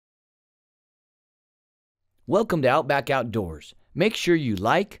Welcome to Outback Outdoors. Make sure you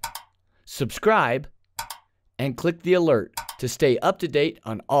like, subscribe, and click the alert to stay up to date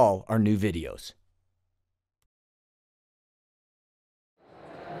on all our new videos.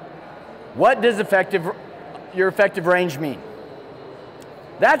 What does your effective range mean?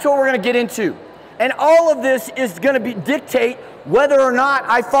 That's what we're going to get into. And all of this is going to dictate whether or not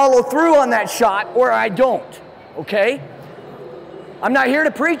I follow through on that shot or I don't, okay? I'm not here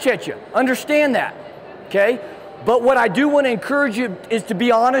to preach at you. Understand that, okay? But what I do want to encourage you is to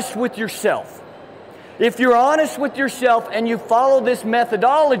be honest with yourself. If you're honest with yourself and you follow this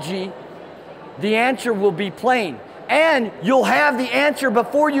methodology, the answer will be plain. And you'll have the answer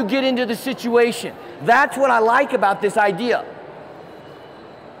before you get into the situation. That's what I like about this idea.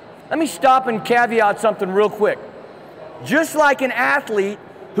 Let me stop and caveat something real quick. Just like an athlete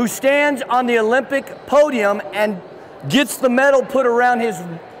who stands on the Olympic podium and gets the medal put around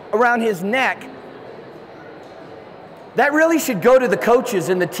his neck, that really should go to the coaches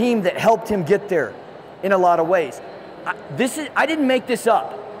and the team that helped him get there in a lot of ways. I didn't make this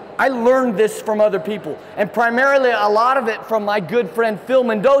up. I learned this from other people, and primarily a lot of it from my good friend Phil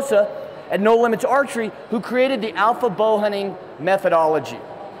Mendoza at No Limits Archery, who created the Alpha Bowhunting methodology.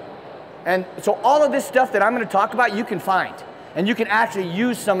 And so all of this stuff that I'm going to talk about, you can find. And you can actually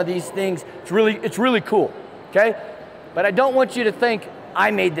use some of these things. It's really cool, okay? But I don't want you to think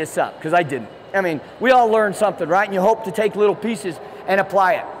I made this up, because I didn't. I mean, we all learn something, right? And you hope to take little pieces and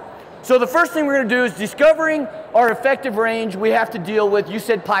apply it. So the first thing we're going to do is discovering our effective range. We have to deal with, you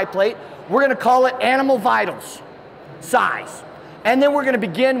said pie plate. We're going to call it animal vitals, size. And then we're going to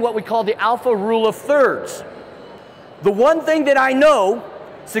begin what we call the alpha rule of thirds. The one thing that I know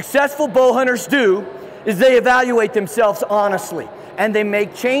successful bow hunters do is they evaluate themselves honestly, and they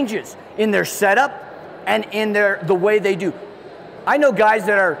make changes in their setup and in the way they do. I know guys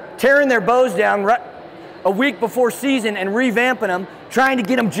that are tearing their bows down a week before season and revamping them, trying to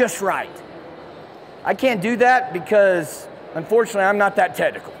get them just right. I can't do that because, unfortunately, I'm not that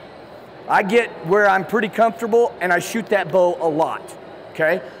technical. I get where I'm pretty comfortable and I shoot that bow a lot,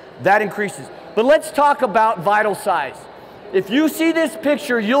 okay? That increases. But let's talk about vital size. If you see this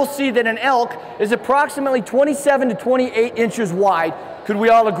picture, you'll see that an elk is approximately 27 to 28 inches wide. Could we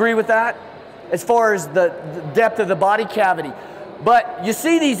all agree with that? As far as the depth of the body cavity. But you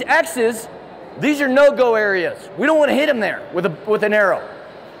see these X's, these are no-go areas. We don't want to hit them there with an arrow.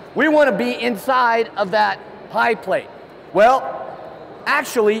 We want to be inside of that pie plate. Well,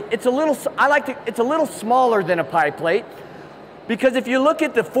 actually, it's a little smaller than a pie plate, because if you look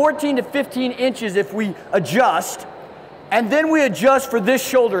at the 14 to 15 inches, if we adjust, and then we adjust for this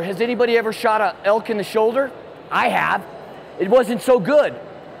shoulder. Has anybody ever shot an elk in the shoulder? I have. It wasn't so good.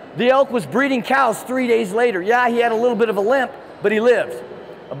 The elk was breeding cows 3 days later. Yeah, he had a little bit of a limp, but he lived.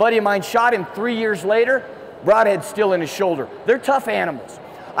 A buddy of mine shot him 3 years later, broadhead still in his shoulder. They're tough animals.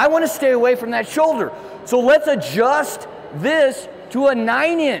 I want to stay away from that shoulder. So let's adjust this to a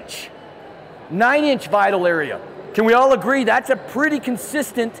 9-inch vital area. Can we all agree that's a pretty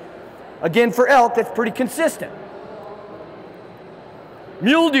consistent, again for elk, that's pretty consistent.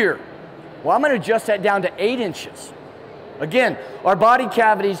 Mule deer, well, I'm going to adjust that down to 8 inches. Again, our body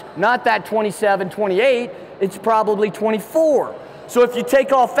cavity's not that 27, 28, it's probably 24. So if you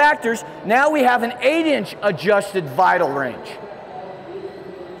take all factors, now we have an 8-inch adjusted vital range.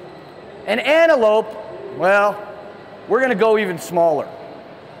 An antelope, well, we're going to go even smaller.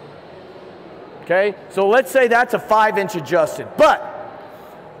 Okay, so let's say that's a 5-inch adjusted. But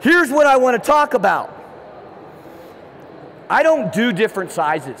here's what I want to talk about. I don't do different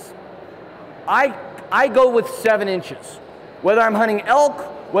sizes. I go with 7 inches. Whether I'm hunting elk,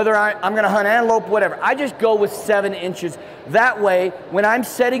 whether I'm going to hunt antelope, whatever. I just go with 7 inches. That way, when I'm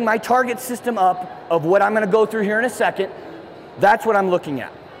setting my target system up of what I'm going to go through here in a second, that's what I'm looking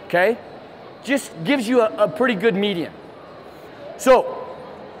at, okay? Just gives you a pretty good median. So,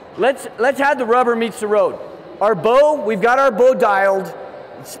 let's have the rubber meets the road. Our bow, we've got our bow dialed.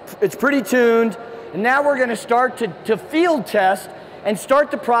 It's pretty tuned. And now we're going to start to field test and start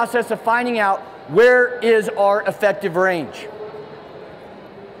the process of finding out where is our effective range.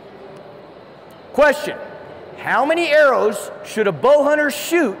 Question: how many arrows should a bow hunter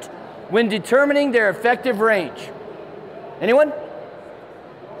shoot when determining their effective range? Anyone?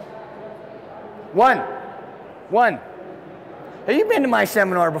 One. Have you been to my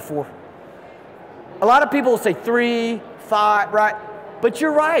seminar before? A lot of people will say 3, 5, right? But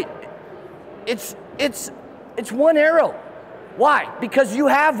you're right. It's 1 arrow. Why? Because you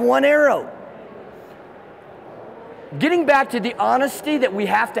have 1 arrow. Getting back to the honesty that we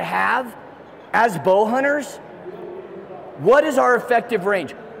have to have as bow hunters, what is our effective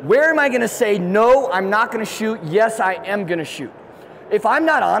range? Where am I going to say, no, I'm not going to shoot, yes, I am going to shoot? If I'm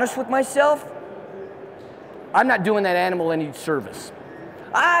not honest with myself, I'm not doing that animal any service.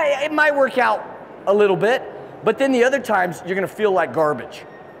 It might work out a little bit, but then the other times you're going to feel like garbage.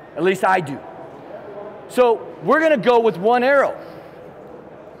 At least I do. So we're going to go with one arrow.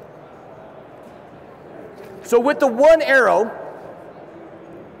 So with the one arrow,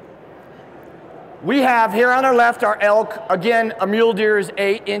 we have here on our left our elk. Again, a mule deer is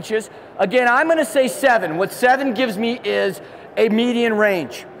 8 inches. Again, I'm going to say 7. What 7 gives me is a median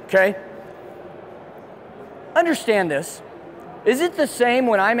range, okay? Understand this. Is it the same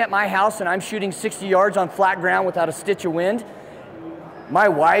when I'm at my house and I'm shooting 60 yards on flat ground without a stitch of wind? My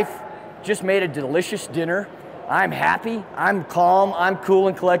wife just made a delicious dinner. I'm happy, I'm calm, I'm cool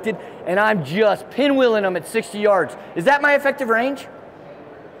and collected, and I'm just pinwheeling them at 60 yards. Is that my effective range?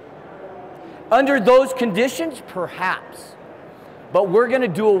 Under those conditions, perhaps. But we're going to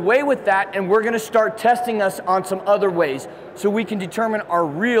do away with that, and we're going to start testing us on some other ways so we can determine our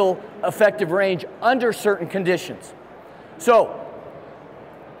real effective range under certain conditions. So,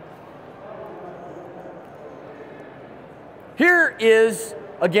 here is,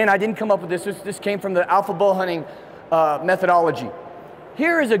 again, I didn't come up with this. This came from the Alpha Bowhunting methodology.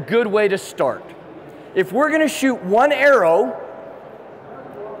 Here is a good way to start. If we're going to shoot one arrow,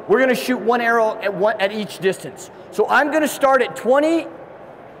 we're going to shoot one arrow at each distance. So I'm going to start at 20,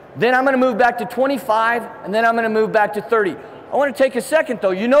 then I'm going to move back to 25, and then I'm going to move back to 30. I want to take a second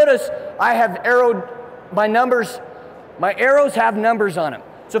though. You notice I have arrowed my numbers. My arrows have numbers on them.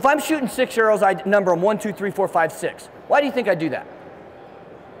 So if I'm shooting 6 arrows, I number them 1, 2, 3, 4, 5, 6. Why do you think I do that?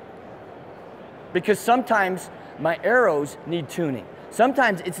 Because sometimes my arrows need tuning.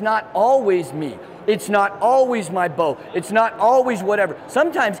 Sometimes it's not always me. It's not always my bow. It's not always whatever.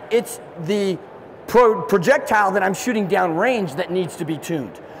 Sometimes it's the projectile that I'm shooting down range that needs to be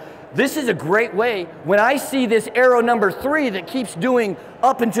tuned. This is a great way. When I see this arrow number 3 that keeps doing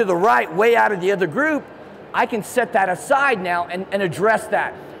up and to the right, way out of the other group, I can set that aside now and address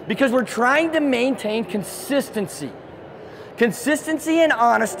that. Because we're trying to maintain consistency. Consistency and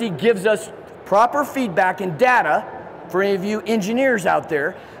honesty gives us proper feedback and data, for any of you engineers out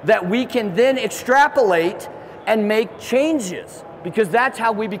there, that we can then extrapolate and make changes, because that's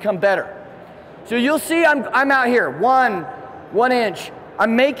how we become better. So you'll see I'm out here, 1 inch.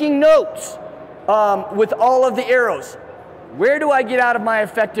 I'm making notes with all of the arrows. Where do I get out of my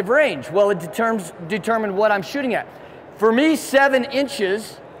effective range? Well, it determines what I'm shooting at. For me, 7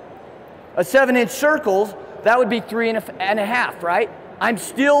 inches, a 7-inch circle, that would be 3.5, right? I'm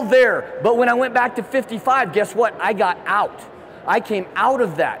still there, but when I went back to 55, guess what? I got out. I came out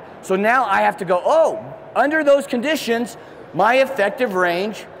of that. So now I have to go, oh, under those conditions, my effective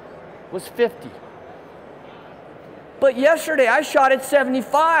range was 50. But yesterday I shot at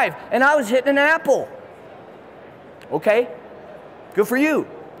 75 and I was hitting an apple. Okay, good for you.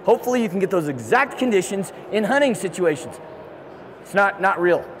 Hopefully you can get those exact conditions in hunting situations. It's not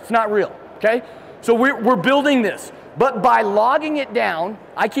real. It's not real, okay? So we're building this. But by logging it down,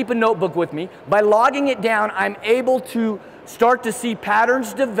 I keep a notebook with me. By logging it down, I'm able to start to see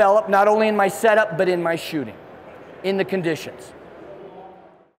patterns develop, not only in my setup, but in my shooting, in the conditions.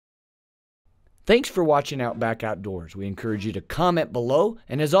 Thanks for watching Outback Outdoors. We encourage you to comment below,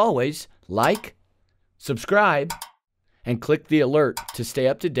 and as always, like, subscribe, and click the alert to stay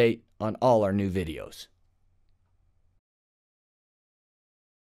up to date on all our new videos.